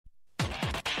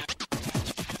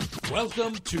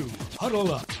Welcome to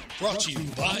Huddle Up, brought to you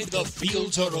by the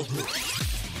Fields Auto Group.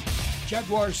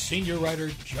 Jaguars senior writer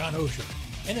John Oehser,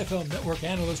 NFL Network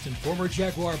analyst and former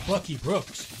Jaguar Bucky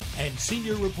Brooks, and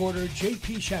senior reporter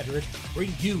J.P. Shadrick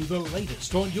bring you the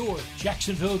latest on your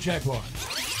Jacksonville Jaguars.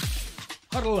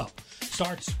 Huddle Up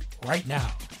starts right now.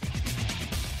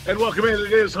 And welcome in.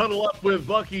 It is Huddle Up with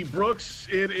Bucky Brooks.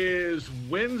 It is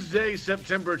Wednesday,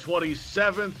 September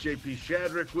 27th. J.P.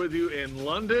 Shadrick with you in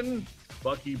London.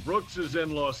 Bucky Brooks is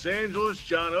in Los Angeles.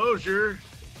 John Oehser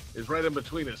is right in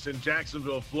between us in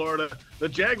Jacksonville, Florida. The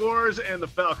Jaguars and the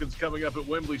Falcons coming up at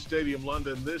Wembley Stadium,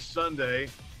 London this Sunday.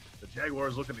 The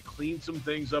Jaguars looking to clean some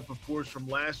things up, of course, from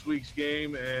last week's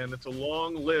game, and it's a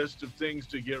long list of things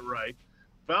to get right.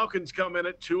 Falcons come in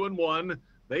at 2-1.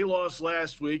 They lost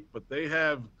last week, but they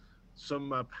have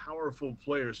some powerful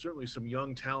players, certainly some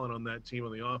young talent on that team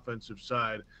on the offensive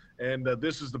side. And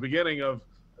this is the beginning of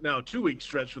now a 2-week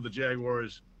stretch for the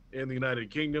Jaguars in the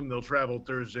United Kingdom. They'll travel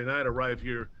Thursday night, arrive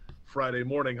here Friday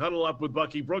morning. Huddle Up with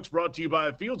Bucky Brooks, brought to you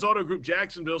by Fields Auto Group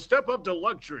Jacksonville. Step up to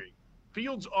luxury.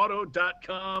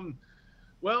 FieldsAuto.com.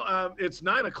 Well, it's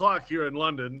 9 o'clock here in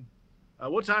London.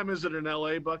 What time is it in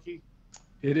L.A., Bucky?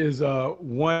 It is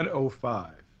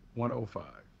 1:05. 1:05.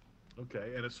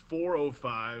 Okay, and it's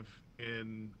 4:05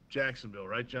 in Jacksonville,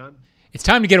 right, John? It's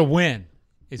time to get a win,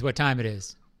 is what time it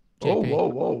is. Oh,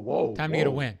 JP. whoa. Time to get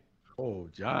a win. Oh,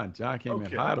 John came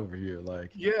in hot over here.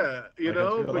 Yeah,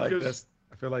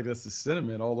 I feel like that's the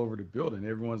sentiment all over the building.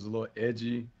 Everyone's a little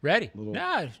edgy. Ready.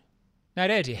 No,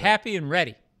 not edgy. Happy and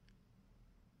ready.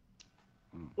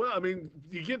 Well, I mean,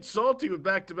 you get salty with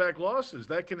back-to-back losses.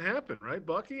 That can happen, right,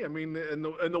 Bucky? I mean, and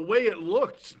the way it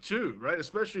looked, too, right?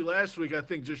 Especially last week, I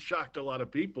think just shocked a lot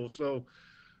of people. So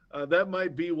that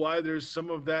might be why there's some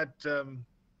of that,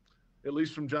 at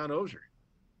least from John Oehser.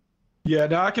 Yeah,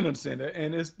 no, I can understand that.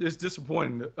 And it's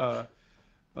disappointing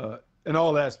in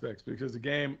all aspects, because the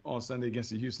game on Sunday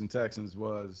against the Houston Texans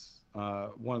was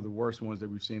one of the worst ones that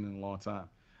we've seen in a long time.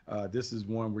 This is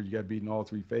one where you got beaten all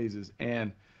three phases.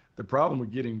 And the problem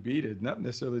with getting beat is not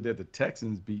necessarily that the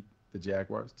Texans beat the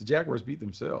Jaguars. The Jaguars beat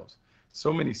themselves.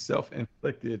 So many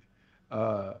self-inflicted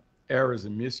errors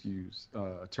and miscues,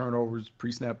 turnovers,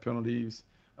 pre-snap penalties,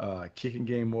 kicking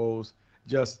game woes,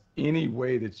 just any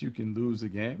way that you can lose a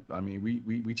game. I mean,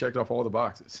 we checked off all the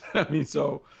boxes. I mean,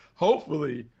 so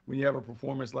hopefully when you have a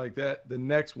performance like that, the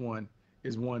next one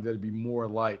is one that'll be more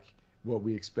like what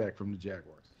we expect from the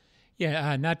Jaguars.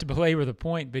 Yeah, not to belabor the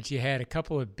point, but you had a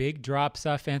couple of big drops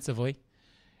offensively.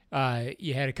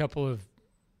 You had a couple of,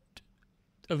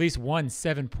 at least one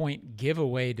 7-point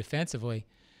giveaway defensively.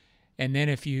 And then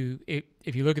if you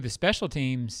look at the special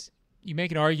teams, you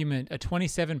make an argument, a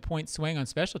 27-point swing on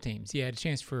special teams. You had a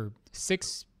chance for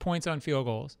 6 points on field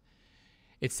goals.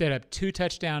 It set up 2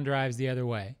 touchdown drives the other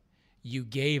way. You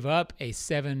gave up a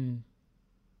 7-point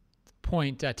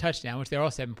touchdown, which they're all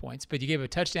 7 points, but you gave a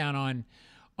touchdown on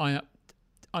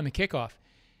the kickoff.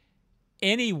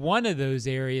 Any one of those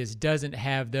areas doesn't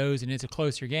have those, and it's a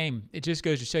closer game. It just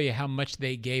goes to show you how much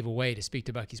they gave away, to speak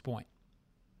to Bucky's point.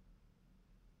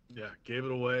 Yeah, gave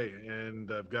it away,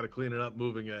 and I've got to clean it up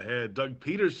moving ahead. Doug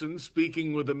Peterson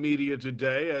speaking with the media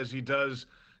today, as he does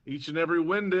each and every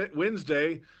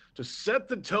Wednesday, to set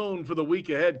the tone for the week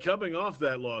ahead, coming off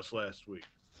that loss last week.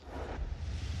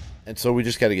 And so we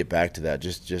just got to get back to that.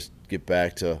 Just get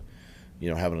back to,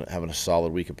 having a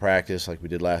solid week of practice like we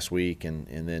did last week, and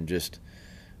then just,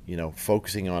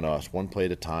 focusing on us one play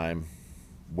at a time.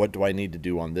 What do I need to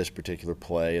do on this particular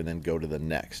play, and then go to the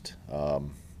next.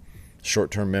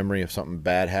 Short-term memory if something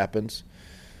bad happens,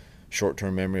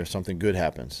 short-term memory if something good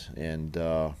happens, and,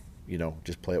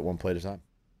 just play it one play at a time.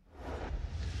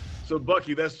 So,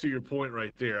 Bucky, that's to your point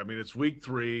right there. I mean, it's week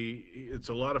 3. It's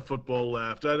a lot of football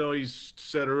left. I know he's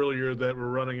said earlier that we're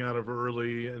running out of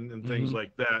early and things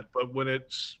like that, but when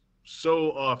it's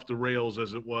so off the rails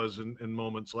as it was in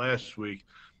moments last week,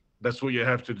 that's what you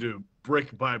have to do,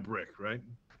 brick by brick, right?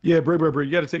 Yeah, brick by brick.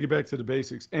 You got to take it back to the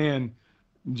basics. And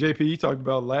JP, you talked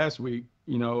about last week,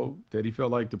 that he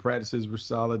felt like the practices were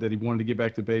solid, that he wanted to get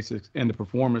back to basics, and the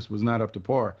performance was not up to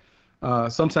par.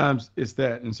 Sometimes it's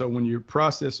that. And so when you're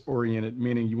process-oriented,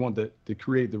 meaning you want to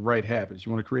create the right habits,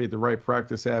 you want to create the right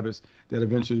practice habits that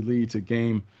eventually lead to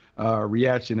game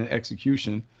reaction and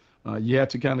execution, you have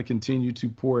to kind of continue to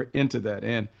pour into that.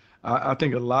 And I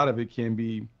think a lot of it can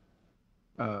be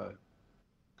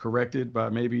corrected by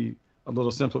maybe a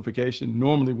little simplification.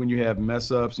 Normally when you have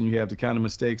mess-ups and you have the kind of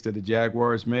mistakes that the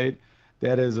Jaguars made,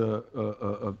 that is a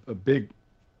big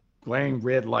glaring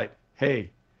red light. Hey,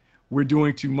 we're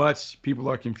doing too much. People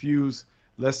are confused.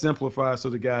 Let's simplify so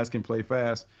the guys can play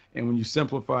fast. And when you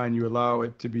simplify and you allow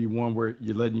it to be one where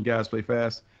you're letting you guys play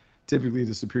fast, typically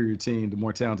the superior team, the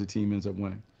more talented team ends up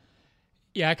winning.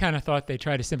 Yeah, I kind of thought they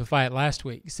tried to simplify it last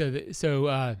week.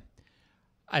 So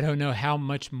I don't know how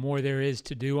much more there is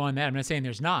to do on that. I'm not saying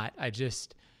there's not.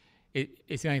 It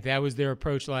seemed like that was their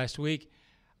approach last week.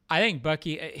 I think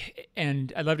Bucky,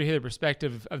 and I'd love to hear the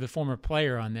perspective of the former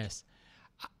player on this.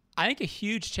 I think a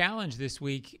huge challenge this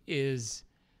week is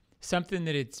something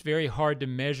that it's very hard to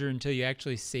measure until you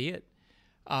actually see it.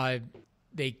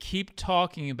 They keep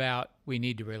talking about we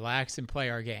need to relax and play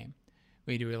our game.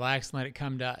 We need to relax and let it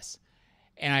come to us.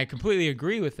 And I completely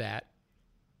agree with that,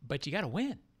 but you got to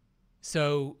win.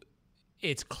 So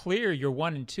it's clear you're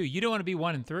 1-2. You don't want to be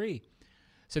 1-3.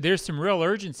 So there's some real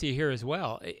urgency here as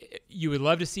well. You would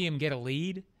love to see him get a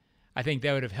lead. I think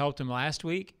that would have helped him last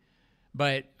week.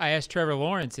 But I asked Trevor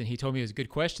Lawrence, and he told me it was a good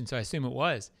question, so I assume it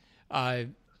was. How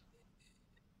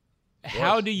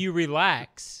do you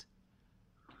relax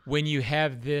when you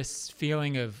have this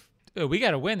feeling of, oh, we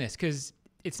got to win this? Because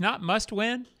it's not must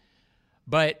win,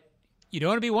 but you don't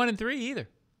want to be 1-3 either.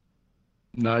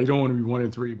 No, you don't want to be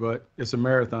 1-3, but it's a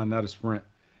marathon, not a sprint.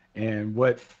 And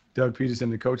what Doug Peterson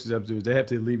and the coaches have to do is they have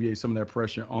to alleviate some of that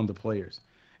pressure on the players.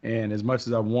 And as much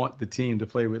as I want the team to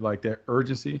play with like that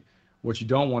urgency, what you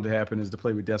don't want to happen is to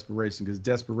play with desperation, because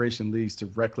desperation leads to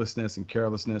recklessness and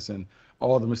carelessness, and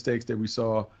all the mistakes that we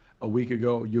saw a week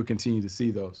ago, you'll continue to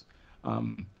see those.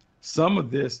 Some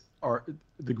of this are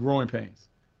the growing pains.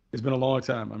 It's been a long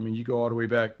time. I mean, you go all the way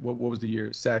back. What was the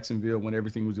year? Saxonville, when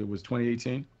everything was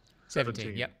 2018?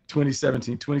 17, yep.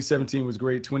 2017. 2017 was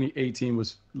great. 2018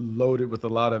 was loaded with a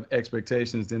lot of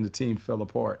expectations. Then the team fell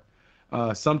apart.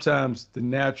 Sometimes the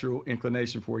natural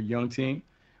inclination for a young team,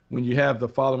 when you have the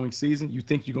following season, you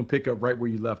think you're going to pick up right where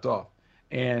you left off.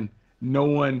 And no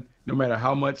one, no matter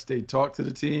how much they talk to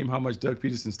the team, how much Doug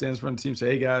Peterson stands for the team,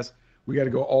 say, hey, guys, we got to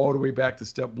go all the way back to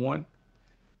step one.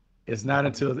 It's not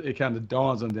until it kind of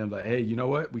dawns on them like, hey, you know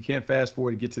what? We can't fast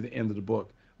forward to get to the end of the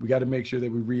book. We got to make sure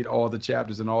that we read all the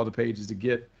chapters and all the pages to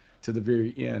get to the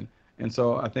very end. And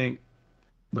so I think,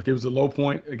 look, it was a low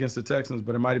point against the Texans,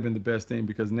 but it might have been the best thing,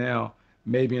 because now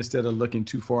maybe instead of looking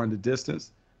too far in the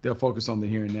distance, they'll focus on the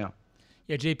here and now.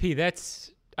 Yeah, JP,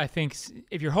 that's, I think,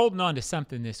 if you're holding on to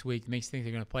something this week that makes you think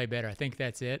they're going to play better, I think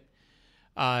that's it.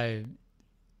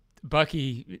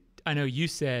 Bucky, I know you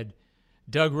said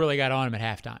Doug really got on him at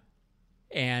halftime.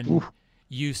 And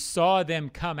you saw them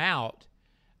come out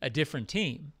a different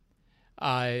team.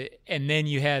 And then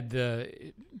you had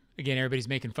again, everybody's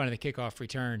making fun of the kickoff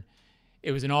return.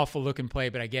 It was an awful looking play,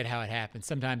 but I get how it happened.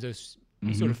 Sometimes those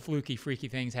sort of fluky, freaky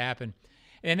things happen.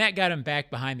 And that got him back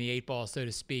behind the 8 ball, so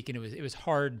to speak, and it was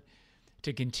hard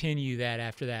to continue that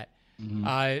after that.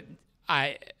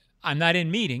 I'm not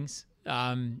in meetings,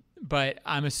 but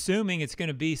I'm assuming it's going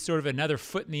to be sort of another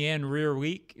foot in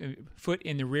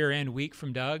the rear end week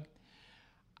from Doug.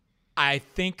 I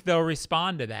think they'll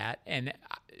respond to that, and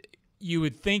you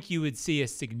would think you would see a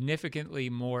significantly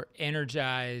more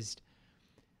energized,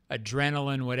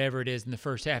 adrenaline, whatever it is, in the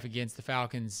first half against the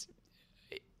Falcons,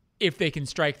 if they can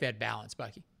strike that balance,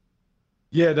 Bucky.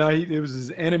 Yeah, no, it was as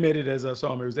animated as I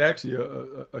saw him. It was actually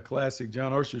a classic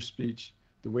John Osher speech,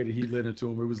 the way that he led into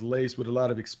him. It was laced with a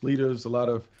lot of expletives, a lot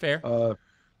of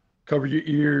cover your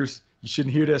ears, you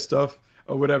shouldn't hear that stuff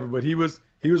or whatever. But he was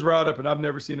riled up, and I've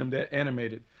never seen him that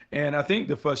animated. And I think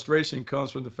the frustration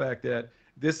comes from the fact that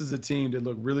this is a team that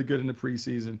looked really good in the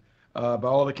preseason. By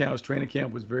all accounts, training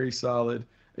camp was very solid.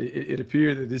 It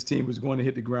appeared that this team was going to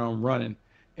hit the ground running,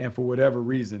 and for whatever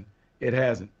reason, it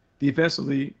hasn't.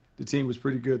 Defensively, the team was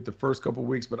pretty good the first couple of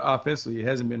weeks, but offensively, it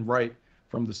hasn't been right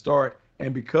from the start.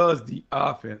 And because the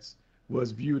offense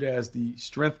was viewed as the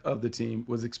strength of the team,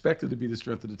 was expected to be the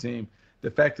strength of the team,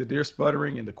 the fact that they're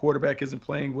sputtering and the quarterback isn't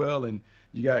playing well, and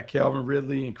you got Calvin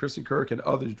Ridley and Christian Kirk and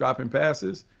others dropping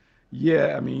passes,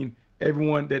 yeah, I mean,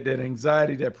 everyone, that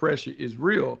anxiety, that pressure is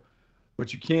real,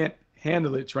 but you can't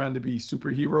handle it trying to be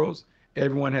superheroes.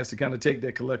 Everyone has to kind of take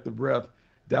that collective breath,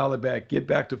 dial it back, get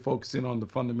back to focusing on the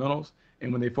fundamentals.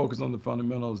 And when they focus on the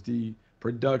fundamentals, the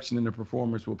production and the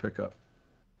performance will pick up.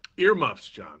 Earmuffs,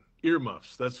 John.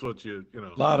 Earmuffs. That's what you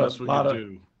know. That's what you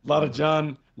do. A lot of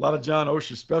John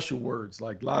Osher special words,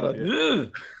 like a lot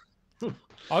of.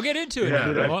 I'll get into it.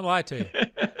 I won't lie to you.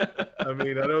 I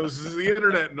mean, I know this is the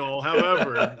internet and all.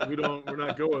 However, we're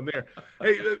not going there.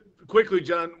 Hey, quickly,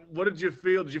 John, what did you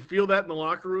feel? Did you feel that in the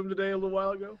locker room today a little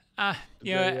while ago? I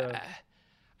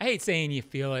hate saying you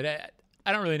feel it.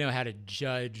 I don't really know how to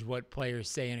judge what players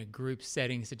say in a group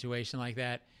setting situation like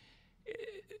that.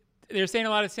 They're saying a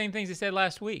lot of the same things they said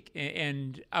last week,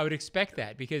 and I would expect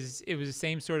that because it was the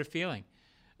same sort of feeling.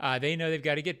 They know they've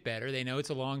got to get better. They know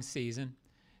it's a long season.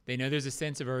 They know there's a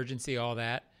sense of urgency, all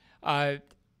that.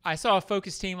 I saw a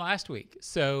focused team last week,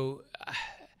 so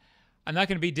I'm not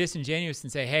going to be disingenuous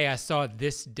and say, hey, I saw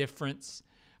this difference.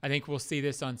 I think we'll see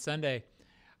this on Sunday.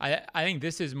 I think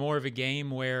this is more of a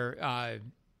game where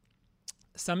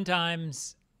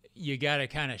sometimes you got to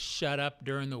kind of shut up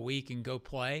during the week and go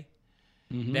play.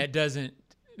 Mm-hmm. That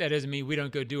doesn't mean we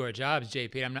don't go do our jobs,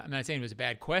 JP. I'm not saying it was a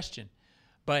bad question,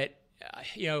 but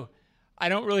I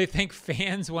don't really think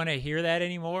fans want to hear that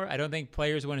anymore. I don't think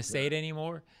players want to say it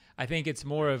anymore. I think it's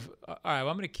more of, all right, well,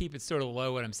 I'm going to keep it sort of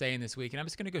low what I'm saying this week, and I'm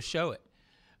just going to go show it.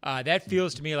 That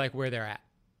feels to me like where they're at.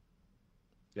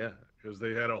 Yeah, because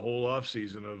they had a whole off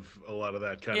season of a lot of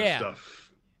that kind of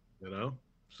stuff,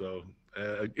 So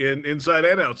inside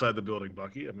and outside the building,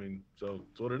 Bucky. I mean, so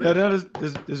it's what it is.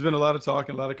 There's been a lot of talk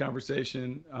and a lot of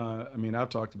conversation. I've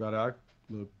talked about it. I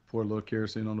pour a little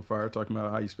kerosene on the fire, talking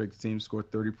about how you expect the team to score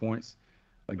 30 points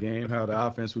a game, how the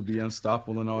offense would be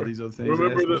unstoppable, and all these other things.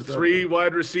 Remember the 3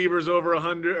 wide receivers over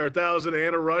 100 or 1,000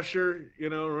 and a rusher?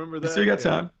 Remember that? We still got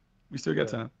time. We still got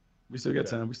time. We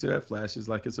still have flashes.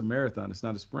 Like, it's a marathon. It's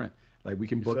not a sprint. Like, we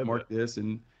can bookmark this,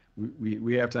 and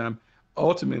we have time.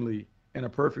 Ultimately, in a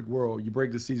perfect world, you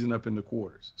break the season up into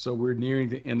quarters. So we're nearing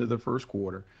the end of the first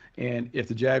quarter. And if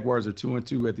the Jaguars are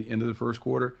 2-2 at the end of the first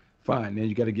quarter, fine. Then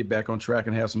you got to get back on track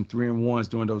and have some 3-1s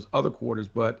during those other quarters.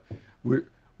 But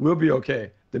we'll be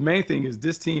okay. The main thing is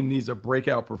this team needs a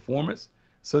breakout performance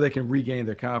so they can regain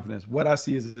their confidence. What I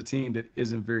see is a team that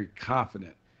isn't very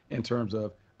confident in terms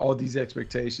of all these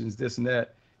expectations, this and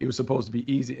that. It was supposed to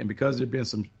be easy. And because there have been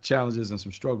some challenges and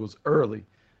some struggles early,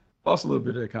 lost a little bit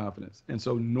of their confidence. And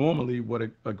so normally what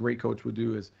a great coach would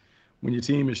do is when your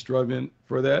team is struggling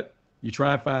for that, you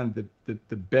try and find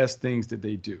the best things that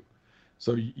they do.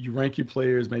 So you rank your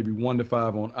players maybe 1 to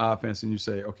 5 on offense, and you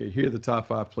say, okay, here are the top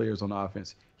 5 players on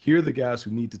offense. Here are the guys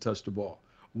who need to touch the ball.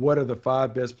 What are the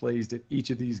 5 best plays that each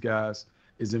of these guys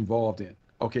is involved in?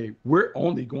 Okay, we're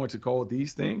only going to call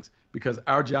these things because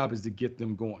our job is to get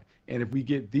them going. And if we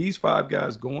get these 5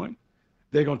 guys going,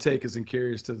 they're going to take us and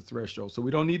carry us to the threshold. So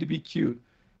we don't need to be cute.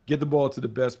 Get the ball to the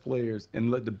best players and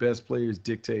let the best players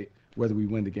dictate whether we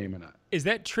win the game or not. Is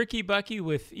that tricky, Bucky,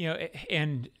 with,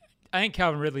 and I think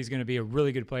Calvin Ridley is going to be a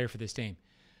really good player for this team.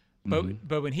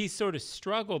 But when he sort of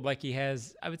struggled like he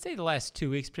has, I would say the last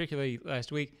 2 weeks, particularly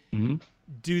last week,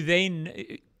 do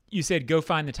they, you said go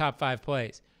find the top 5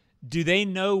 plays. Do they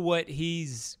know what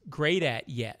he's great at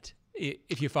yet,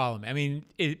 if you follow me? I mean,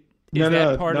 is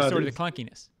that part of sort of the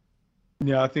clunkiness?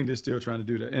 Yeah, I think they're still trying to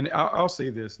do that. And I'll say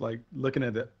this, like looking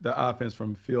at the offense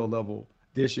from field level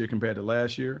this year compared to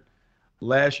last year,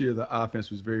 the offense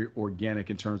was very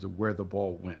organic in terms of where the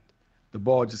ball went. The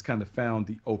ball just kind of found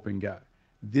the open guy.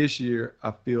 This year, I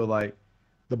feel like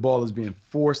the ball is being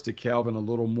forced to Calvin a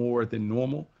little more than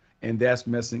normal, and that's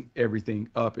messing everything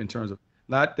up in terms of,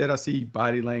 not that I see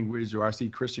body language or I see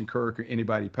Christian Kirk or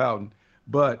anybody pouting,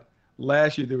 but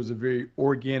last year there was a very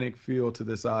organic feel to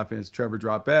this offense. Trevor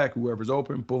dropped back, whoever's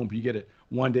open, boom, you get it.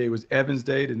 One day it was Evans'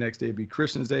 day, the next day it'd be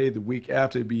Christian's day, the week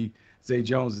after it'd be Zay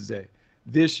Jones' day.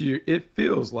 This year, it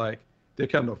feels like they're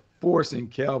kind of forcing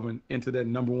Calvin into that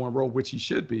number 1 role, which he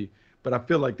should be. But I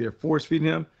feel like they're force feeding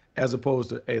him as opposed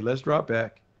to, hey, let's drop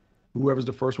back. Whoever's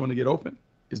the first one to get open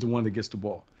is the one that gets the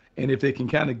ball. And if they can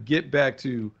kind of get back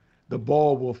to the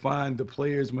ball will find the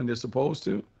players when they're supposed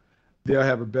to, they'll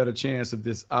have a better chance of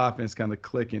this offense kind of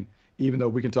clicking, even though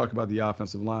we can talk about the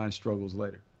offensive line struggles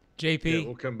later. JP,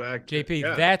 we'll come back.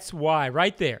 JP, that's why,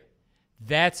 right there,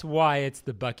 that's why it's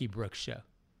the Bucky Brooks show.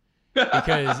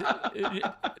 Because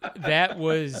that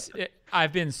was,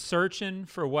 I've been searching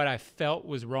for what I felt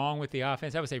was wrong with the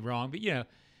offense. I would say wrong, but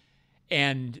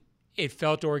and it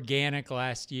felt organic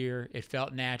last year. It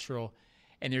felt natural.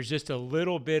 And there's just a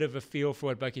little bit of a feel for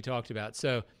what Bucky talked about.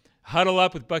 So huddle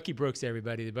up with Bucky Brooks,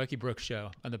 everybody. The Bucky Brooks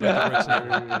show on the Bucky Brooks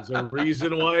Network. There's a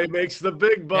reason why he makes the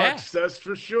big bucks. Yeah. That's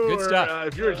for sure. Good stuff.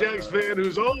 If you're a Jags fan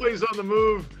who's always on the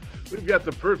move, we've got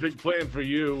the perfect plan for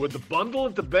you. With the bundle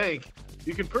at the bank,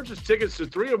 you can purchase tickets to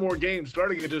 3 or more games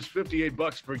starting at just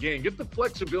 $58 per game. Get the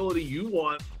flexibility you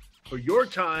want for your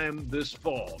time this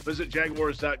fall. Visit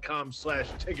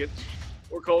jaguars.com/tickets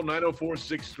or call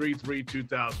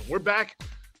 904-633-2000. We're back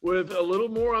with a little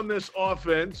more on this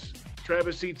offense.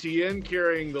 Travis Etienne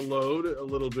carrying the load a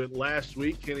little bit last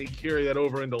week. Can he carry that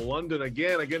over into London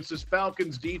again against this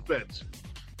Falcons defense?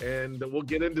 And we'll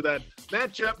get into that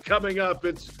matchup coming up.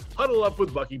 It's Huddle Up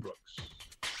with Bucky Brooks.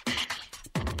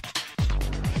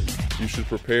 You should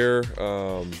prepare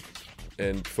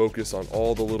and focus on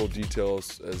all the little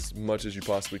details as much as you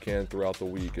possibly can throughout the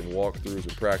week, and walkthroughs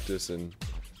and practice, and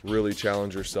really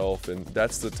challenge yourself. And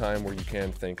that's the time where you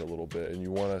can think a little bit and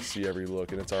you want to see every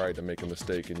look, and it's all right to make a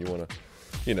mistake and you want to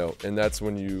and that's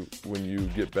when you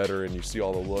get better and you see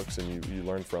all the looks and you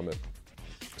learn from it.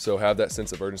 So have that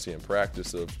sense of urgency and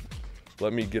practice of,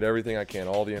 let me get everything I can,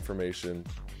 all the information,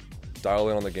 dial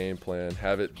in on the game plan,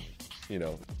 have it,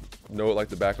 know it like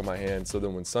the back of my hand, so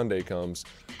then when Sunday comes,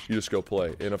 you just go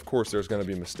play. And of course there's going to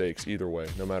be mistakes either way.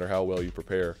 No matter how well you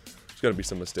prepare, there's going to be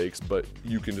some mistakes, but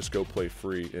you can just go play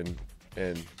free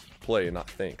and play and not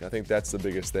think. I think that's the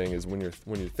biggest thing, is when you're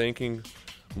thinking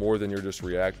more than you're just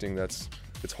reacting, it's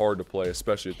hard to play,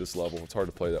 especially at this level. It's hard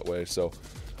to play that way. So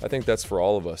I think that's for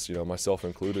all of us, myself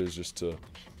included, is just to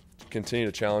continue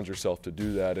to challenge yourself to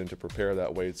do that and to prepare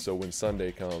that way, so when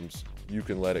Sunday comes, you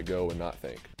can let it go and not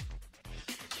think.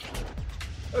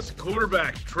 That's the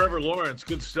quarterback, Trevor Lawrence.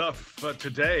 Good stuff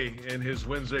today in his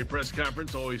Wednesday press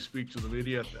conference. Always speaks to the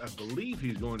media. I believe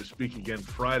he's going to speak again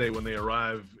Friday when they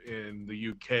arrive in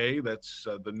the UK. That's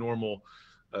the normal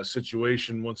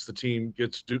situation once the team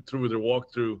gets through their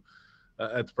walkthrough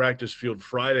at the practice field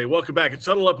Friday. Welcome back. It's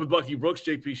Huddle Up with Bucky Brooks,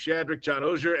 JP Shadrick, John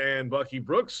Ozier, and Bucky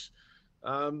Brooks.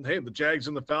 Hey, the Jags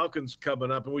and the Falcons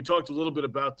coming up, and we talked a little bit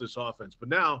about this offense, but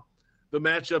now the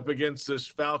matchup against this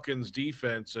Falcons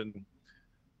defense, and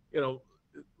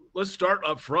let's start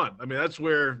up front. I mean, that's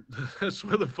where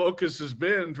the focus has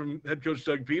been from head coach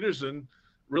Doug Peterson,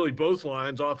 really both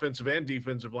lines, offensive and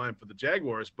defensive line for the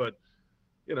Jaguars. But,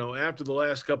 after the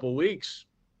last couple of weeks,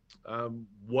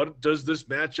 what does this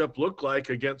matchup look like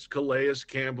against Calais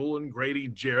Campbell and Grady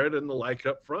Jarrett and the like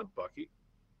up front, Bucky?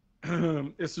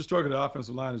 It's the struggle. The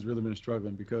offensive line has really been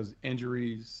struggling because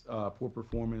injuries, poor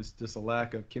performance, just a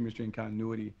lack of chemistry and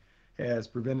continuity has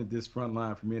prevented this front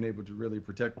line from being able to really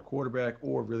protect the quarterback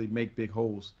or really make big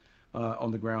holes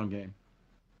on the ground game.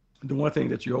 The one thing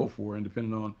that you hope for, and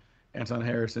depending on Anton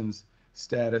Harrison's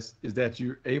status, is that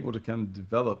you're able to kind of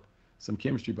develop some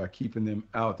chemistry by keeping them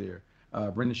out there.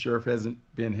 Brendan Scherf hasn't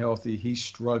been healthy. He's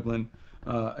struggling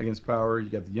against power. You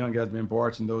got the young guys, Ben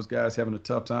Barch, and those guys having a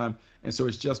tough time. And so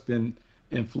it's just been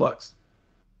in flux.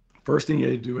 First thing you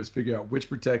have to do is figure out which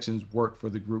protections work for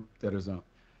the group that is on.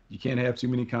 You can't have too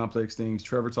many complex things.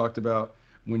 Trevor talked about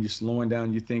when you're slowing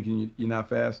down, you're thinking you're not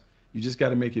fast. You just got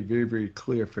to make it very, very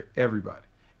clear for everybody.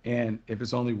 And if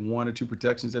it's only one or two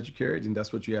protections that you carry, then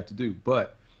that's what you have to do.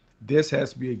 But this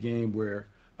has to be a game where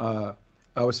I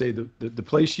would say the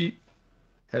play sheet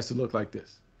has to look like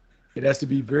this. It has to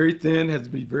be very thin, has to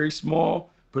be very small.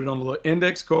 Put it on a little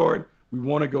index card. We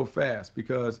want to go fast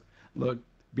because, look,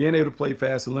 being able to play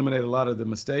fast, eliminate a lot of the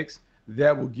mistakes,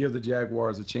 that will give the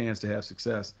Jaguars a chance to have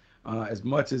success. As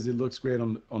much as it looks great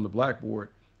on the blackboard,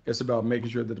 it's about making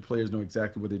sure that the players know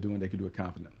exactly what they're doing. They can do it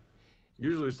confidently.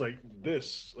 Usually it's like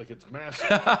this, like it's massive.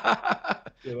 I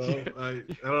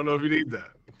don't know if you need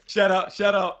that. Shout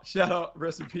out.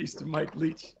 Rest in peace to Mike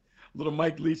Leach. Little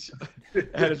Mike Leach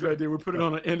had us right there. We put it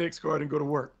on an index card and go to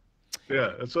work.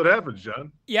 Yeah, that's what happens,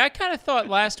 John. Yeah, I kind of thought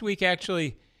last week,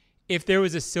 actually, if there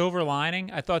was a silver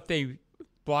lining, I thought they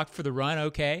blocked for the run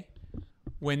okay.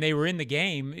 When they were in the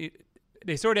game,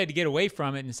 they sort of had to get away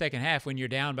from it in the second half when you're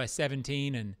down by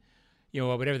 17 and,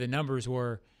 whatever the numbers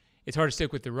were. It's hard to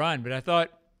stick with the run. But I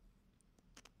thought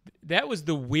that was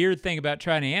the weird thing about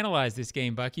trying to analyze this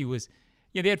game, Bucky, was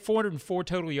they had 404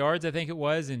 total yards, I think it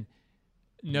was, and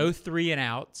no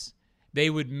 3-and-outs. They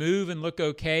would move and look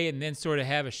okay and then sort of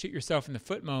have a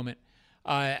shoot-yourself-in-the-foot moment.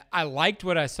 I liked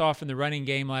what I saw from the running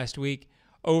game last week.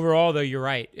 Overall, though, you're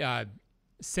right.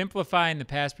 Simplifying the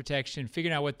pass protection,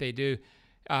 figuring out what they do.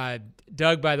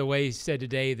 Doug, by the way, said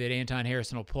today that Anton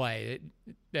Harrison will play.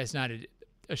 That's not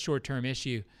a short-term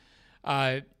issue.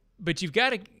 But you've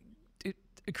got to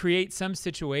create some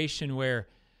situation where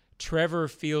Trevor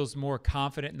feels more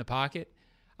confident in the pocket.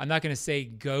 I'm not going to say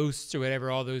ghosts or whatever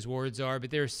all those words are,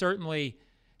 but there are certainly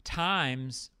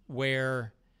times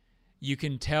where you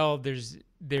can tell there's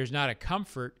not a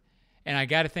comfort, and I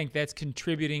got to think that's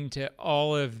contributing to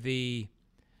all of the,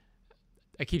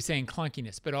 I keep saying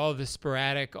clunkiness, but all of the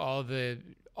sporadic, all the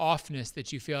offness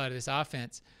that you feel out of this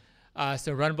offense.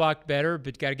 So run block better,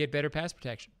 but got to get better pass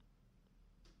protection.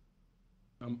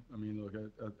 Look,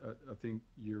 I think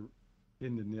you're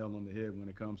hitting the nail on the head when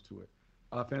it comes to it.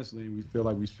 Offensively, we feel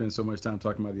like we spend so much time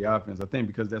talking about the offense. I think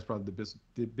because that's probably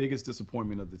the biggest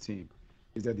disappointment of the team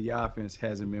is that the offense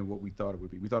hasn't been what we thought it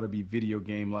would be. We thought it'd be video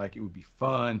game-like. It would be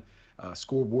fun.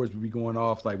 Scoreboards would be going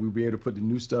off. Like we'd be able to put the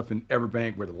new stuff in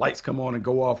Everbank where the lights come on and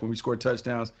go off when we score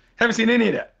touchdowns. Haven't seen any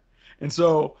of that. And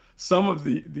so some of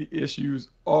the issues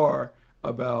are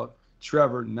about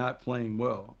Trevor not playing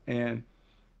well. And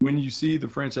when you see the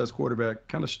franchise quarterback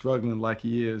kind of struggling like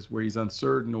he is, where he's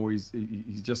uncertain or he's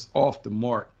just off the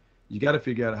mark, you got to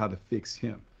figure out how to fix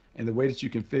him. And the way that you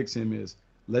can fix him is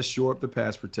let's shore up the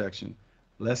pass protection.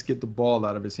 Let's get the ball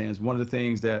out of his hands. One of the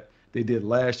things that they did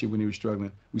last year when he was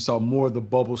struggling, we saw more of the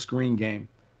bubble screen game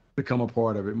become a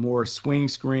part of it. More swing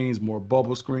screens, more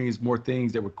bubble screens, more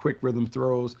things that were quick rhythm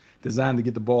throws designed to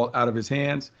get the ball out of his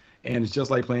hands. And it's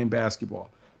just like playing basketball.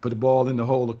 Put the ball in the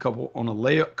hole few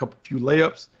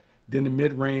layups, then the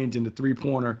mid-range and the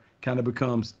three-pointer kind of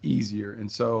becomes easier.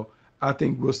 And so I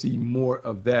think we'll see more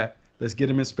of that. Let's get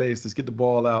him in space. Let's get the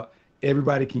ball out.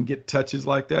 Everybody can get touches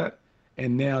like that.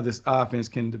 And now this offense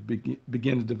can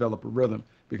begin to develop a rhythm,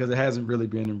 because it hasn't really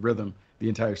been in rhythm the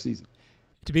entire season.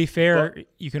 To be fair,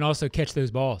 you can also catch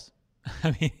those balls.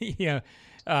 I mean,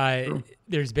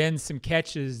 there's been some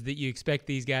catches that you expect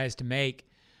these guys to make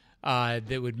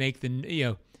that would make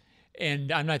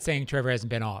and I'm not saying Trevor hasn't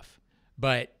been off,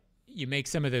 but you make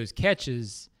some of those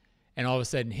catches and all of a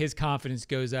sudden his confidence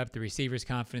goes up, the receiver's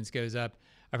confidence goes up.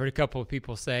 I've heard a couple of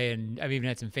people say, and I've even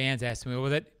had some fans ask me, well,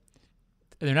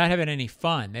 they're not having any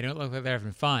fun. They don't look like they're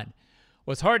having fun.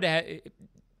 Well, it's hard to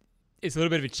it's a little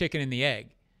bit of a chicken and the egg.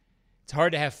 It's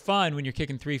hard to have fun when you're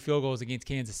kicking 3 field goals against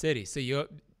Kansas City. So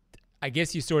I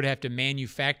guess you sort of have to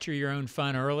manufacture your own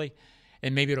fun early,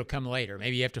 and maybe it'll come later.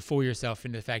 Maybe you have to fool yourself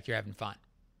into the fact you're having fun.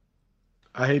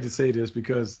 I hate to say this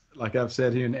because, like I've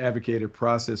said here in Advocated,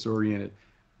 process-oriented.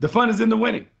 The fun is in the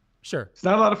winning. Sure. It's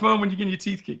not a lot of fun when you're getting your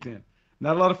teeth kicked in.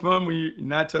 Not a lot of fun when you're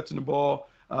not touching the ball.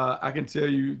 I can tell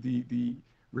you the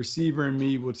receiver in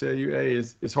me will tell you, hey,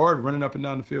 it's hard running up and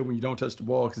down the field when you don't touch the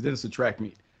ball, because then it's a track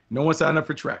meet. No one signed up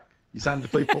for track. You signed up to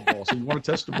play football, so you want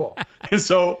to touch the ball. And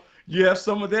so you have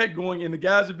some of that going, and the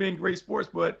guys are being great sports,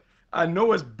 but I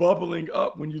know it's bubbling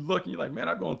up when you look and you're like, man,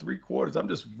 I've gone 3 quarters. I'm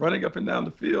just running up and down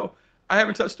the field. I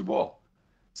haven't touched the ball.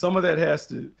 Some of that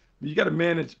you got to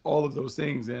manage all of those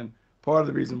things. And part of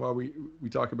the reason why we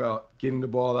talk about getting the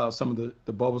ball out, some of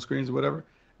the bubble screens or whatever,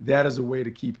 that is a way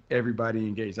to keep everybody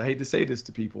engaged. I hate to say this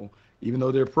to people, even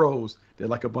though they're pros, they're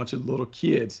like a bunch of little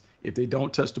kids. If they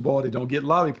don't touch the ball, they don't get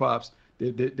lollipops,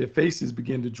 their faces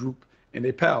begin to droop and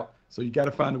they pout. So you got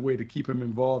to find a way to keep them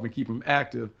involved and keep them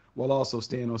active while also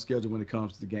staying on schedule when it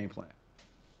comes to the game plan.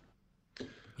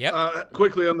 Yep.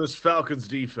 Quickly on this Falcons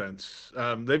defense,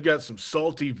 they've got some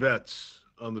salty vets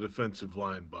on the defensive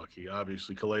line, Bucky.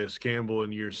 Obviously, Calais Campbell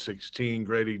in year 16,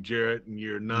 Grady Jarrett in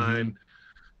year 9,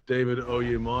 David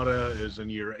Oyemata is in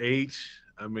year 8.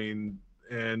 I mean,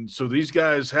 and so these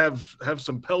guys have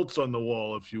some pelts on the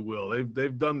wall, if you will.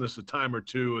 They've done this a time or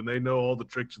two, and they know all the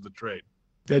tricks of the trade.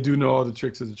 They do know all the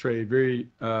tricks of the trade. Very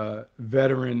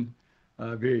veteran,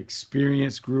 very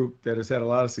experienced group that has had a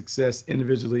lot of success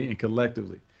individually and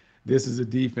collectively. This is a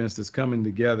defense that's coming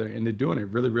together, and they're doing it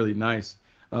really, really nice.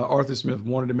 Arthur Smith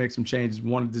wanted to make some changes,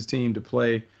 wanted this team to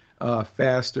play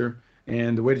faster.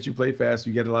 And the way that you play faster,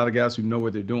 you get a lot of guys who know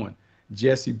what they're doing.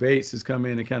 Jesse Bates has come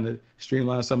in and kind of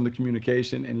streamlined some of the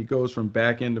communication, and he goes from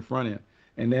back end to front end.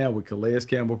 And now with Calais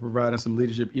Campbell providing some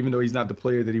leadership, even though he's not the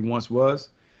player that he once was,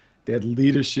 that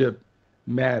leadership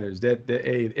matters. That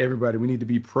hey, everybody, we need to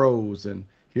be pros, and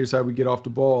here's how we get off the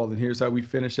ball, and here's how we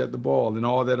finish at the ball, and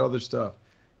all that other stuff.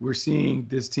 We're seeing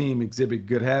this team exhibit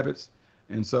good habits.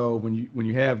 And so when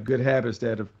you have good habits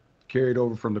that have carried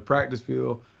over from the practice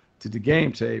field to the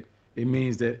game tape, it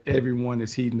means that everyone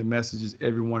is heeding the messages.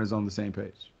 Everyone is on the same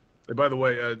page. And by the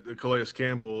way, Calais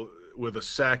Campbell with a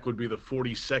sack would be the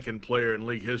 42nd player in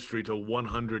league history to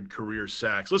 100 career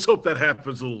sacks. Let's hope that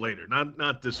happens a little later.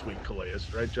 Not this week, Calais,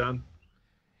 right, John?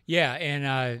 Yeah,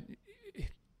 and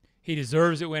he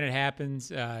deserves it when it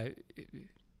happens.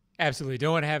 Absolutely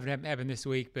don't want to have it happen this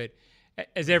week, but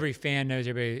as every fan knows,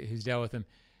 everybody who's dealt with him,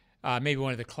 maybe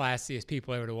one of the classiest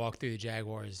people ever to walk through the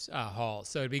Jaguars hall.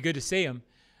 So it'd be good to see him.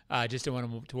 Just don't want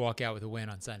him to walk out with a win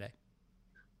on Sunday.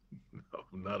 No,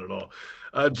 not at all.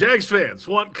 Jags fans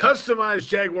want customized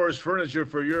Jaguars furniture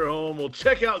for your home? Well,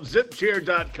 check out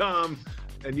zipchair.com,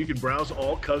 and you can browse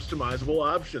all customizable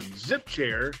options.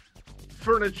 Zipchair,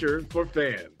 furniture for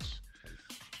fans.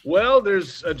 Well,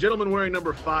 there's a gentleman wearing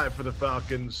number 5 for the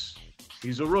Falcons.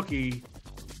 He's a rookie,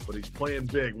 but he's playing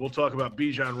big. We'll talk about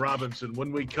Bijan Robinson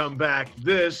when we come back.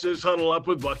 This is Huddle Up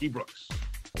with Bucky Brooks.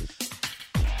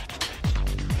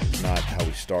 Not how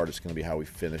we start, it's going to be how we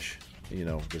finish,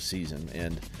 the season.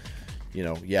 And,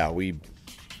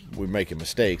 we're making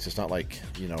mistakes. It's not like,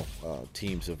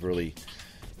 teams have really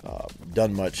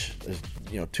done much,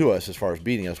 to us as far as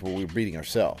beating us. Well, we're beating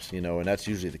ourselves, and that's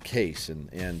usually the case.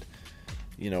 And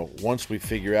once we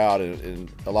figure out,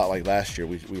 and a lot like last year,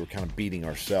 we were kind of beating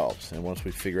ourselves. And once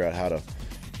we figure out how to,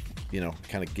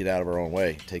 kind of get out of our own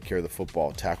way, take care of the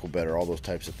football, tackle better, all those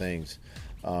types of things,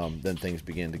 then things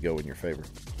begin to go in your favor.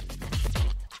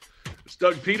 It's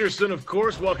Doug Peterson, of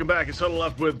course. Welcome back. It's Huddle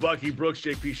Up with Bucky Brooks,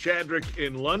 JP Shadrick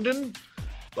in London.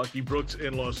 Bucky Brooks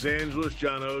in Los Angeles.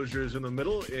 John Osier's in the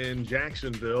middle in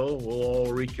Jacksonville. We'll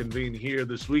all reconvene here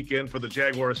this weekend for the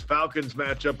Jaguars-Falcons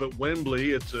matchup at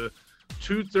Wembley. It's a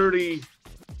 2:30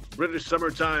 British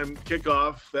summertime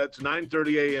kickoff. That's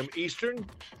 9:30 a.m. Eastern,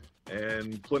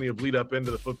 and plenty of lead up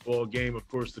into the football game. Of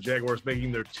course, the Jaguars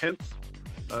making their 10th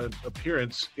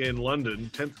appearance in London,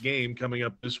 10th game coming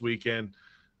up this weekend.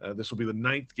 This will be the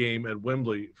 9th game at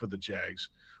Wembley for the Jags.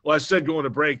 Well, I said going to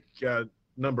break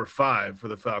number 5 for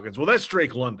the Falcons. Well, that's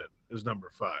Drake London is number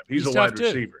 5. He's a wide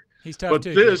receiver. He's tough but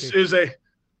too. This is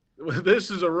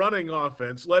a running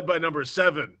offense led by number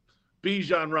 7,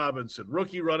 Bijan Robinson,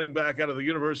 rookie running back out of the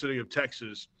University of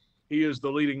Texas. He is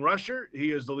the leading rusher.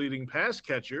 He is the leading pass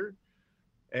catcher,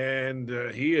 and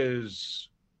he is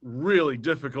really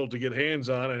difficult to get hands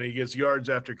on, and he gets yards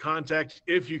after contact.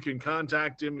 If you can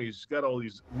contact him, he's got all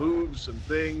these moves and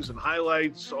things and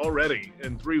highlights already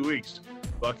in 3 weeks,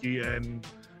 Bucky. And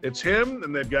it's him,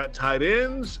 and they've got tight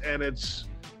ends, and it's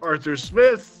Arthur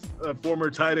Smith, a former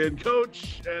tight end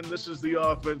coach, and this is the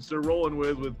offense they're rolling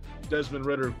with Desmond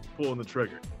Ridder pulling the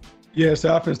trigger. Yeah, it's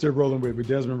the offense they're rolling with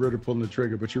Desmond Ridder pulling the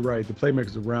trigger. But you're right, the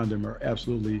playmakers around him are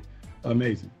absolutely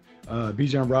amazing.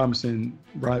 Bijan Robinson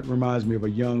reminds me of a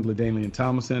young LaDainian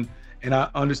Tomlinson, and I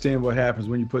understand what happens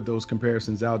when you put those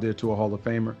comparisons out there to a Hall of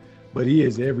Famer, but he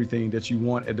is everything that you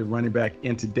want at the running back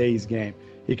in today's game.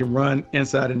 He can run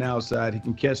inside and outside. He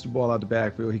can catch the ball out the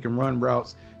backfield. He can run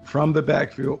routes from the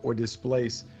backfield or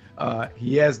displace.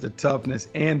 He has the toughness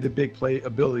and the big play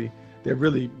ability that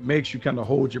really makes you kind of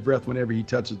hold your breath whenever he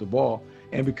touches the ball.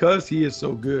 And because he is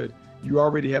so good, you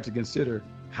already have to consider,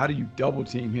 how do you double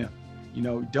team him?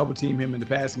 Double team him in the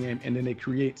passing game, and then it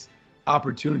creates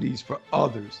opportunities for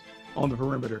others on the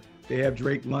perimeter. They have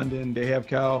Drake London, they have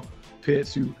Kyle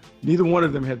Pitts, who neither one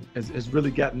of them has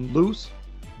really gotten loose,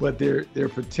 but their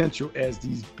potential as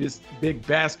these big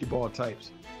basketball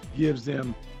types gives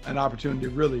them an opportunity to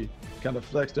really kind of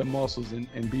flex their muscles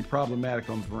and be problematic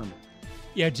on the perimeter.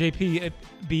 Yeah, JP,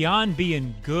 beyond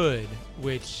being good,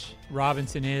 which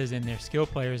Robinson is and their skill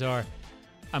players are,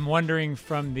 I'm wondering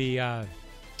from the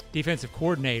defensive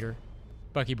coordinator,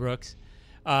 Bucky Brooks,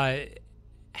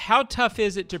 how tough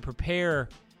is it to prepare,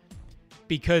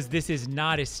 because this is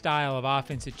not a style of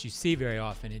offense that you see very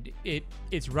often.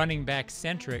 It's running back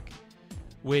centric,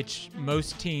 which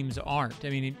most teams aren't. I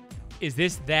mean, is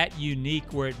this that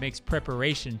unique where it makes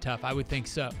preparation tough? I would think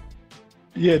so.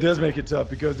 Yeah, it does make it tough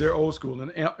because they're old school,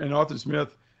 and Arthur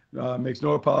Smith makes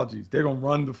no apologies. They're going to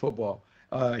run the football.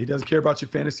 He doesn't care about your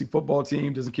fantasy football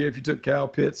team, doesn't care if you took Kyle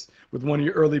Pitts with one of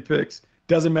your early picks.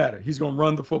 Doesn't matter. He's going to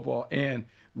run the football. And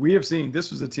we have seen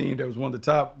this was a team that was one of the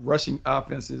top rushing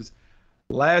offenses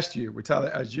last year with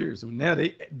Tyler Algier. So now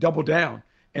they double down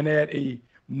and add a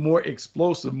more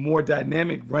explosive, more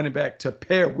dynamic running back to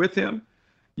pair with him.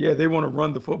 Yeah, they want to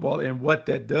run the football. And what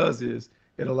that does is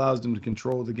it allows them to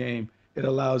control the game. It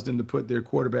allows them to put their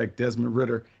quarterback, Desmond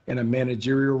Ridder, in a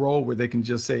managerial role where they can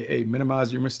just say, hey,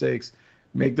 minimize your mistakes,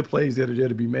 make the plays that are there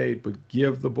to be made, but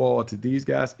give the ball to these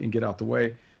guys and get out the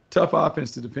way. Tough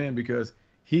offense to defend because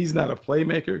he's not a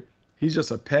playmaker. He's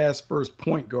just a pass-first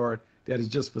point guard that is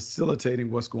just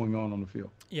facilitating what's going on the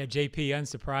field. Yeah, JP,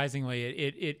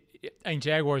 unsurprisingly, I think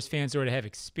Jaguars fans sort of have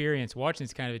experience watching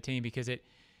this kind of a team because it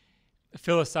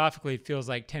philosophically feels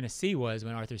like Tennessee was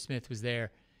when Arthur Smith was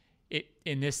there.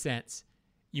 In this sense,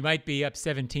 you might be up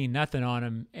 17-0 on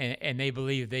them, and they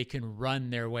believe they can run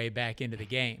their way back into the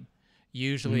game.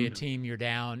 Usually a team you're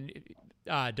down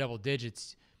double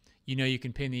digits, you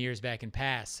can pin the ears back and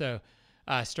pass. So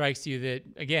strikes you that,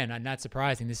 again, not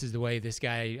surprising, this is the way this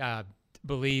guy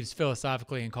believes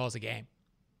philosophically and calls a game.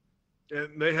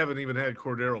 And they haven't even had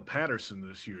Cordero Patterson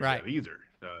this year yet either.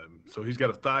 So he's got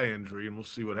a thigh injury, and we'll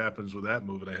see what happens with that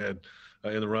moving ahead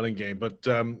in the running game. But,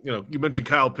 you mentioned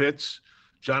Kyle Pitts.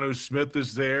 Jonnu Smith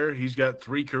is there. He's got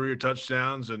 3 career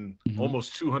touchdowns and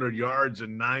almost 200 yards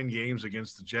in 9 games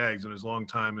against the Jags in his long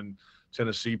time in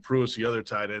Tennessee. Pruitt's the other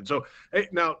tight end. So, hey,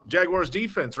 now Jaguars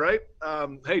defense, right?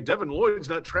 Hey, Devin Lloyd's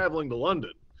not traveling to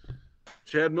London.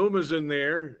 Chad Muma's in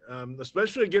there,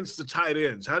 especially against the tight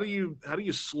ends. How do you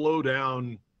slow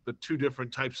down the 2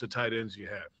 different types of tight ends you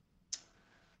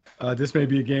have? This may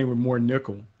be a game with more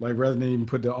nickel, like rather than even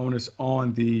put the onus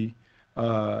on the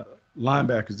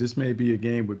linebackers. This may be a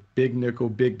game with big nickel,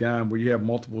 big dime, where you have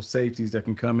multiple safeties that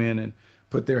can come in and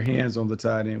put their hands on the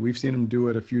tight end. We've seen them do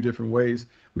it a few different ways.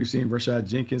 We've seen Rashad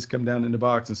Jenkins come down in the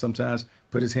box and sometimes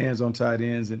put his hands on tight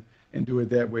ends and do it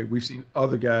that way. We've seen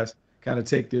other guys kind of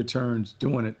take their turns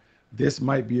doing it. This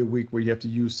might be a week where you have to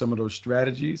use some of those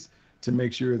strategies to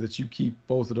make sure that you keep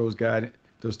both of those guys,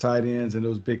 those tight ends and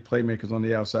those big playmakers on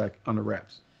the outside on the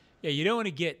wraps. Yeah, you don't want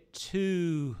to get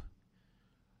too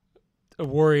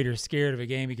worried or scared of a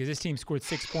game because this team scored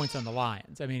 6 points on the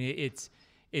Lions. I mean,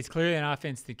 it's clearly an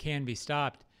offense that can be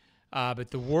stopped.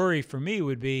 But the worry for me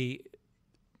would be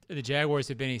the Jaguars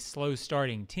have been a slow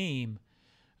starting team.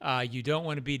 You don't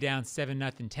want to be down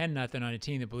 7-0, 10-0 on a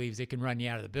team that believes it can run you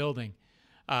out of the building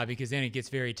because then it gets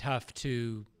very tough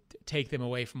to take them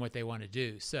away from what they want to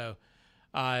do. So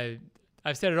I've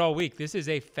said it all week. This is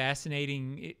a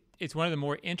fascinating – it's one of the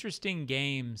more interesting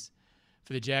games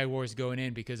for the Jaguars going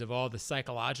in because of all the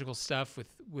psychological stuff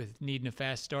with needing a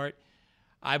fast start.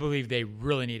 I believe they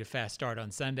really need a fast start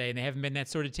on Sunday, and they haven't been that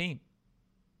sort of team.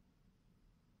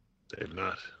 They have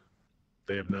not.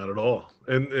 They have not at all.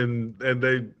 And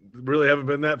they really haven't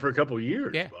been that for a couple of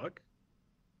years, yeah. Buck.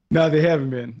 No, they haven't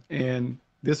been. And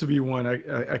this will be one.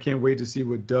 I can't wait to see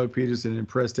what Doug Peterson and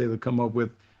Press Taylor come up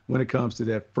with when it comes to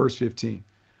that first 15.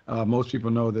 Most people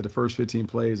know that the first 15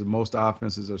 plays of most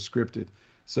offenses are scripted.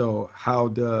 So how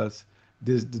does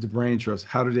the brain trust,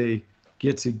 how do they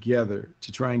get together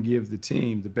to try and give the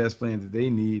team the best plan that they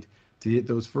need to hit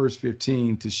those first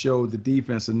 15 to show the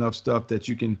defense enough stuff that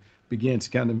you can begin to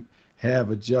kind of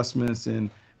have adjustments and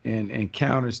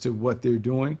counters to what they're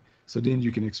doing. So then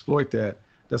you can exploit that.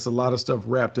 That's a lot of stuff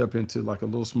wrapped up into like a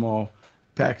little small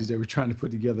package that we're trying to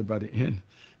put together by the end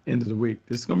of the week.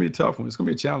 This is going to be a tough one. It's going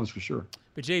to be a challenge for sure.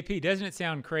 But JP, doesn't it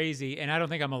sound crazy? And I don't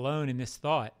think I'm alone in this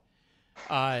thought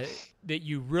that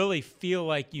you really feel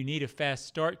like you need a fast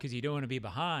start because you don't want to be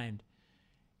behind.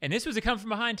 And this was a come from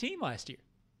behind team last year.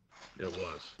 It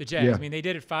was. The Jags. Yeah. I mean, they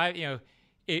did it 5.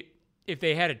 If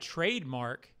they had a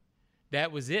trademark,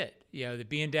 that was it. The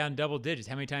being down double digits.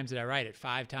 How many times did I write it?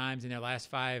 5 times in their last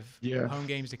 5 home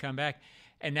games to come back.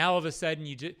 And now all of a sudden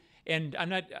you just. And I'm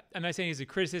not saying it's a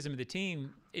criticism of the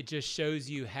team. It just shows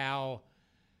you how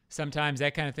sometimes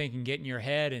that kind of thing can get in your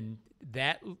head, and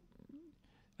that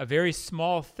a very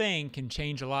small thing can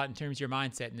change a lot in terms of your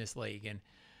mindset in this league.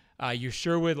 And you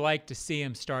sure would like to see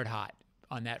him start hot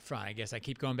on that front. I guess I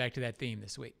keep going back to that theme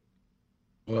this week.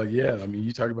 Well, yeah. I mean,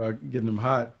 you talk about getting them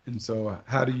hot, and so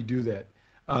how do you do that?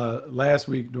 Last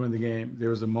week during the game, there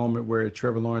was a moment where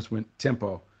Trevor Lawrence went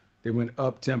tempo. They went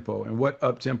up tempo, and what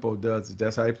up tempo does is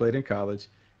that's how he played in college.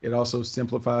 It also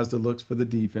simplifies the looks for the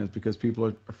defense because people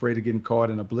are afraid of getting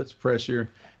caught in a blitz pressure,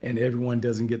 and everyone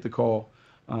doesn't get the call.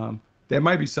 That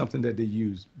might be something that they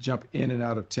use, jump in and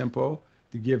out of tempo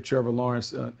to give Trevor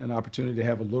Lawrence an opportunity to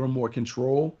have a little more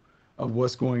control of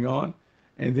what's going on.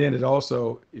 And then it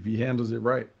also, if he handles it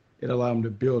right, it allows him to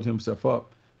build himself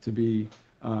up to be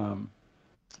kind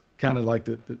of like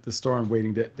the star in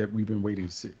waiting that we've been waiting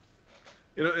to see.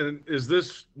 And is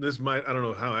this might, I don't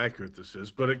know how accurate this is,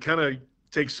 but it kind of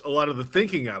takes a lot of the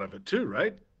thinking out of it too,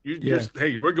 right? Just,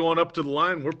 hey, we're going up to the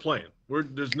line, we're playing.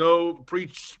 There's no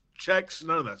pre-checks,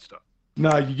 none of that stuff.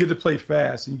 No, you get to play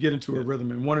fast and you get into a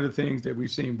rhythm. And one of the things that we've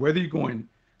seen, whether you're going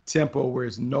tempo where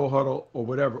it's no huddle or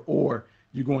whatever, or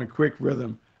you're going quick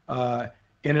rhythm, in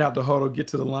and out the huddle, get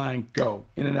to the line, go.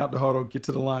 In and out the huddle, get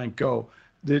to the line, go.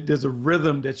 There's a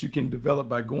rhythm that you can develop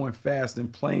by going fast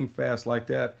and playing fast like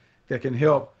that can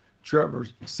help Trevor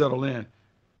settle in.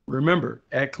 Remember,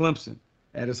 at Clemson,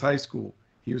 at his high school,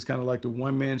 he was kind of like the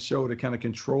one-man show that kind of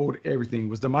controlled everything,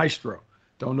 was the maestro.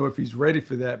 Don't know if he's ready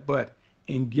for that, but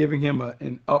in giving him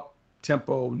an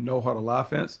up-tempo, no-huddle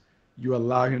offense, you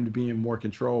allow him to be in more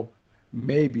control.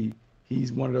 Maybe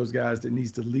he's one of those guys that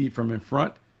needs to lead from in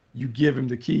front. You give him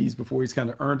the keys before he's kind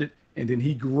of earned it, and then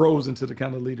he grows into the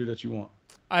kind of leader that you want.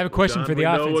 I have a question for the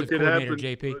offensive coordinator,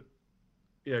 JP.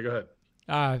 Yeah, go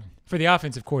ahead. For the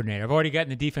offensive coordinator. I've already gotten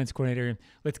the defense coordinator in.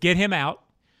 Let's get him out.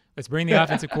 Let's bring the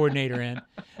offensive coordinator in.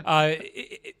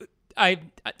 I'm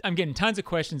getting tons of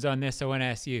questions on this, so I want to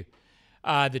ask you.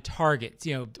 The targets,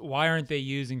 why aren't they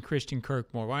using Christian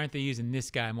Kirk more? Why aren't they using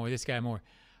this guy more, this guy more?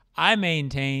 I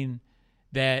maintain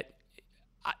that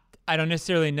I don't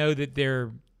necessarily know that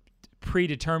they're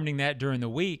predetermining that during the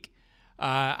week.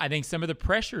 I think some of the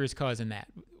pressure is causing that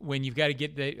when you've got to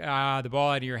get the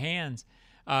ball out of your hands.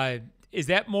 Is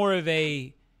that more of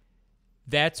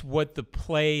that's what the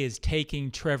play is taking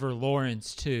Trevor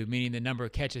Lawrence to, meaning the number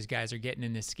of catches guys are getting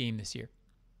in this scheme this year?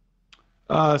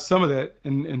 Some of that,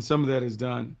 and some of that is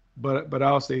done. But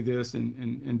I'll say this,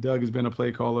 and Doug has been a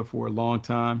play caller for a long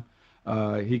time.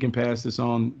 He can pass this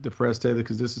on to Press Taylor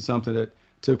because this is something that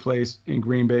took place in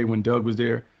Green Bay when Doug was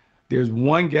there. There's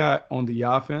one guy on the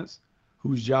offense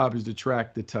whose job is to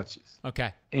track the touches.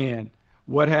 Okay. And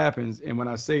what happens, and when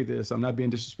I say this, I'm not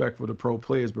being disrespectful to pro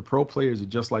players, but pro players are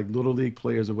just like little league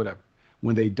players or whatever.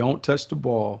 When they don't touch the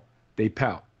ball, they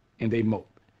pout and they mope.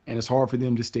 And it's hard for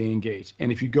them to stay engaged.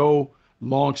 And if you go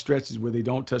long stretches where they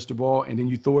don't touch the ball and then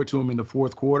you throw it to them in the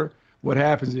fourth quarter, what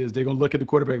happens is they're going to look at the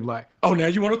quarterback like, oh, now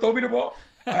you want to throw me the ball?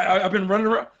 I've been running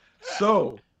around.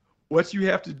 So what you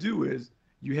have to do is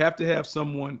you have to have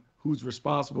someone who's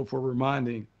responsible for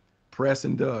reminding Press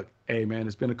and Doug, hey, man,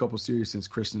 it's been a couple series since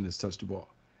Christian has touched the ball.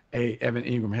 Hey, Evan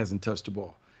Ingram hasn't touched the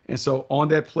ball. And so on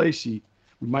that play sheet,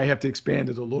 we might have to expand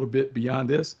it a little bit beyond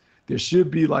this. There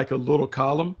should be like a little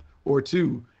column or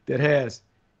two that has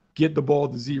get the ball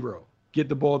to 0, get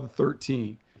the ball to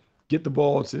 13, get the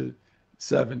ball to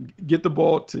 7, get the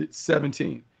ball to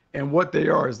 17. And what they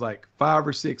are is like 5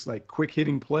 or 6 like quick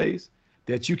hitting plays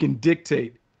that you can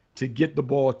dictate to get the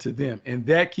ball to them. And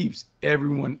that keeps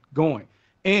everyone going.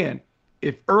 And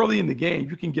if early in the game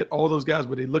you can get all those guys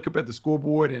where they look up at the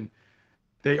scoreboard and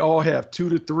they all have 2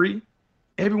 to 3,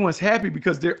 everyone's happy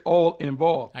because they're all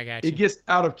involved. I got you. It gets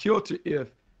out of kilter if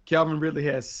Calvin Ridley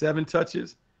has 7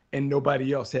 touches and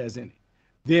nobody else has any.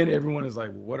 Then everyone is like,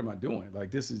 well, what am I doing?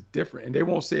 Like, this is different. And they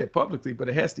won't say it publicly, but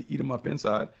it has to eat them up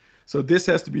inside. So this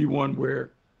has to be one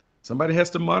where somebody has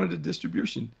to monitor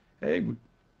distribution. Hey,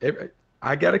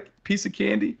 I got a piece of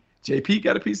candy. JP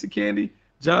got a piece of candy.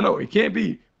 John O. It can't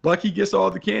be Bucky gets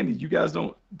all the candy. You guys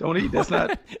don't eat. That's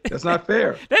not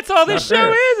fair. That's all this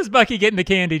show is Bucky getting the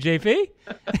candy, JP.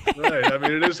 Right. I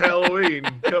mean, it is Halloween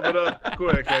coming up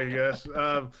quick, I guess.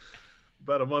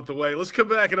 About a month away. Let's come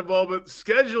back in a moment.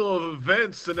 Schedule of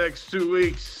events the next 2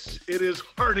 weeks. It is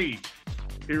hearty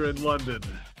here in London.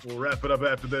 We'll wrap it up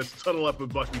after this. Huddle Up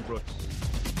with Bucky Brooks.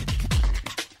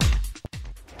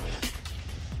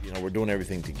 You know, we're doing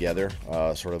everything together,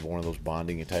 sort of one of those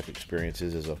bonding type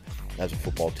experiences as a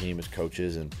football team, as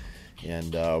coaches, and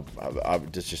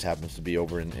this just happens to be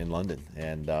over in London,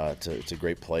 and it's a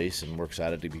great place, and we're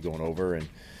excited to be going over,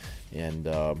 and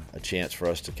a chance for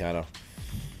us to kind of,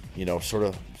 you know, sort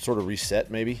of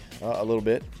reset maybe a little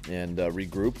bit and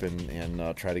regroup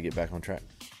and try to get back on track.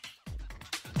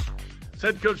 It's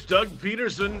head coach Doug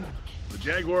Peterson. The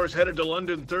Jaguars headed to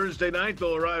London Thursday night.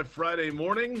 They'll arrive Friday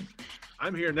morning.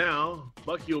 I'm here now.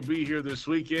 Bucky will be here this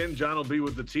weekend. John will be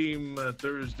with the team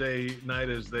Thursday night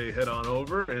as they head on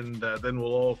over, and then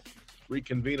we'll all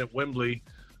reconvene at Wembley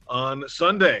on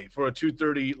Sunday for a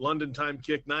 2:30 London time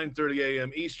kick, 9:30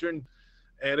 a.m. Eastern,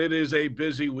 and it is a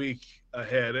busy week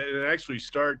ahead. It actually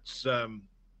starts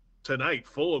tonight.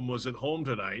 Fulham was at home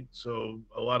tonight, so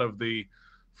a lot of the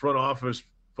front office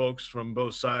folks from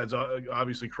both sides,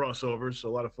 obviously crossovers. So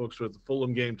a lot of folks with the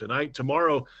Fulham game tonight.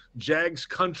 Tomorrow, Jags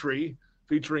Country,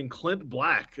 featuring Clint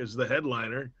Black as the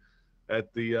headliner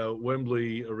at the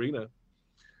Wembley Arena.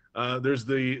 There's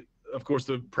of course,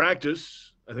 the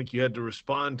practice. I think you had to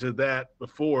respond to that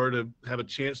before to have a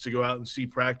chance to go out and see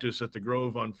practice at the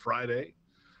Grove on Friday.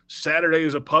 Saturday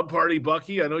is a pub party,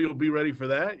 Bucky. I know you'll be ready for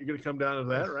that. You're going to come down to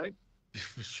that, right?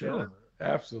 For sure. Yeah.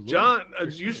 Absolutely. John,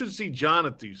 you should see John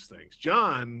at these things.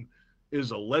 John is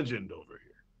a legend over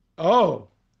here. Oh,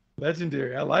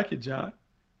 legendary. I like it, John.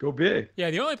 Go big.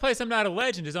 Yeah, the only place I'm not a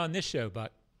legend is on this show,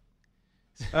 Buck.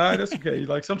 That's okay.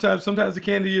 Like sometimes the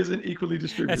candy isn't equally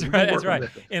distributed. That's right.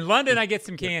 In London, I get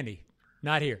some candy.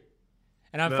 Not here.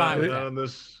 And I'm fine with that.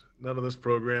 None of this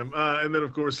program. And then,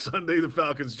 of course, Sunday, the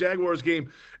Falcons-Jaguars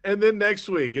game. And then next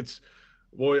week, it's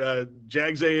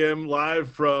Jags AM live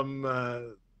from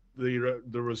the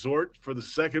resort for the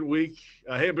second week.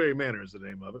 Hayberry Manor is the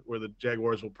name of it, where the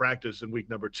Jaguars will practice in week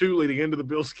number 2 leading into the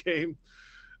Bills game.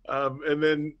 And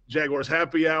then Jaguars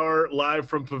Happy Hour live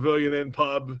from Pavilion Inn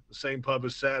Pub, the same pub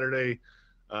as Saturday,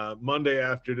 Monday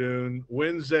afternoon.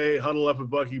 Wednesday, Huddle Up with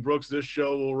Bucky Brooks. This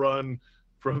show will run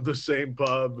from the same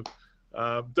pub.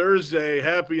 Thursday,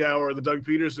 Happy Hour, the Doug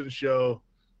Peterson Show.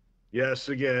 Yes,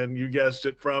 again, you guessed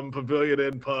it, from Pavilion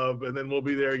Inn Pub. And then we'll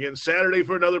be there again Saturday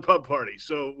for another pub party.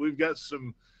 So we've got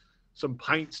some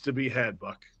pints to be had,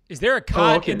 Buck. Is there a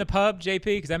cot in the pub, JP?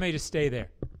 Because I may just stay there.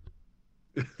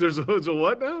 There's a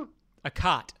what now? A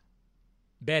cot.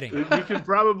 Bedding. You could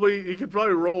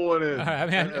probably roll one in.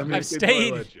 I've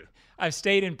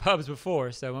stayed in pubs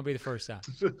before, so it won't be the first time.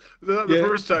 The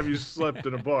first time you slept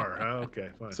in a bar. Huh?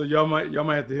 Okay, fine. So y'all might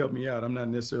have to help me out. I'm not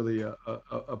necessarily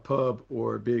a pub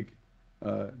or a big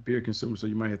beer consumer, so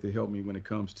you might have to help me when it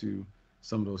comes to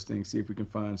some of those things. See if we can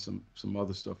find some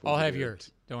other stuff. I'll have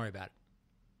yours. Don't worry about it.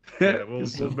 Yeah, we'll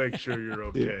make sure you're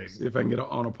okay. If I can get an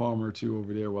Arnold Palmer or two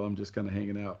over there while I'm just kind of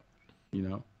hanging out, there you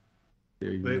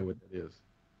know what that is.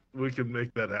 We can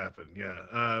make that happen,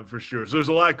 yeah, for sure. So there's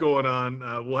a lot going on.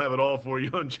 We'll have it all for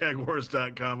you on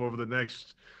Jaguars.com over the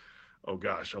next,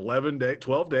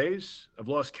 12 days. I've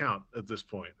lost count at this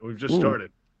point. We've just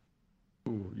started.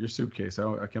 Ooh, your suitcase.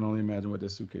 I can only imagine what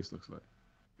that suitcase looks like.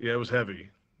 Yeah, it was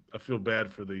heavy. I feel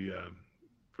bad for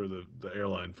for the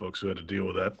airline folks who had to deal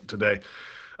with that today.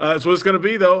 That's what it's going to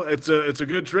be, though. It's a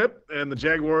good trip, and the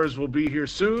Jaguars will be here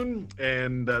soon.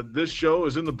 And this show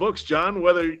is in the books, John,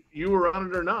 whether you were on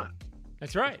it or not.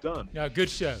 That's right. It's done. No, good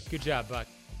show. Good job, Buck.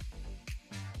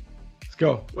 Let's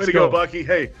go. Way to go, Bucky.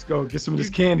 Hey, let's go get some of this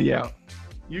candy out.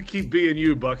 You keep being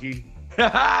you, Bucky.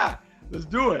 Let's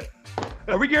do it.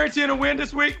 Are we guaranteeing a win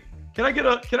this week? Can I get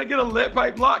a lead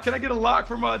pipe lock? Can I get a lock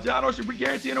from John Ocean? We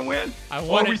guaranteeing a win? I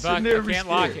want it, Buck. I can't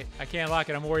lock it. I can't lock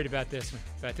it. I'm worried about this one.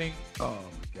 But I think. Oh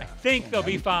my God. I think they'll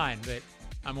be fine, but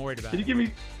I'm worried about it. Can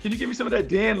you give me some of that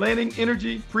Dan Lanning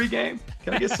energy pregame?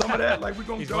 Can I get some of that? Like we're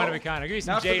gonna He's go. one of a kind. I'll give you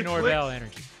some Not Jay for the Norvell clicks,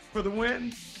 energy. for the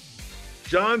win.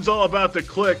 John's all about the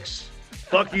clicks.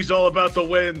 Bucky's all about the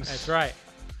wins. That's right.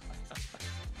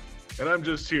 And I'm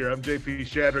just here. I'm JP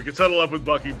Shadrick. It's Huddle Up with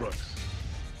Bucky Brooks.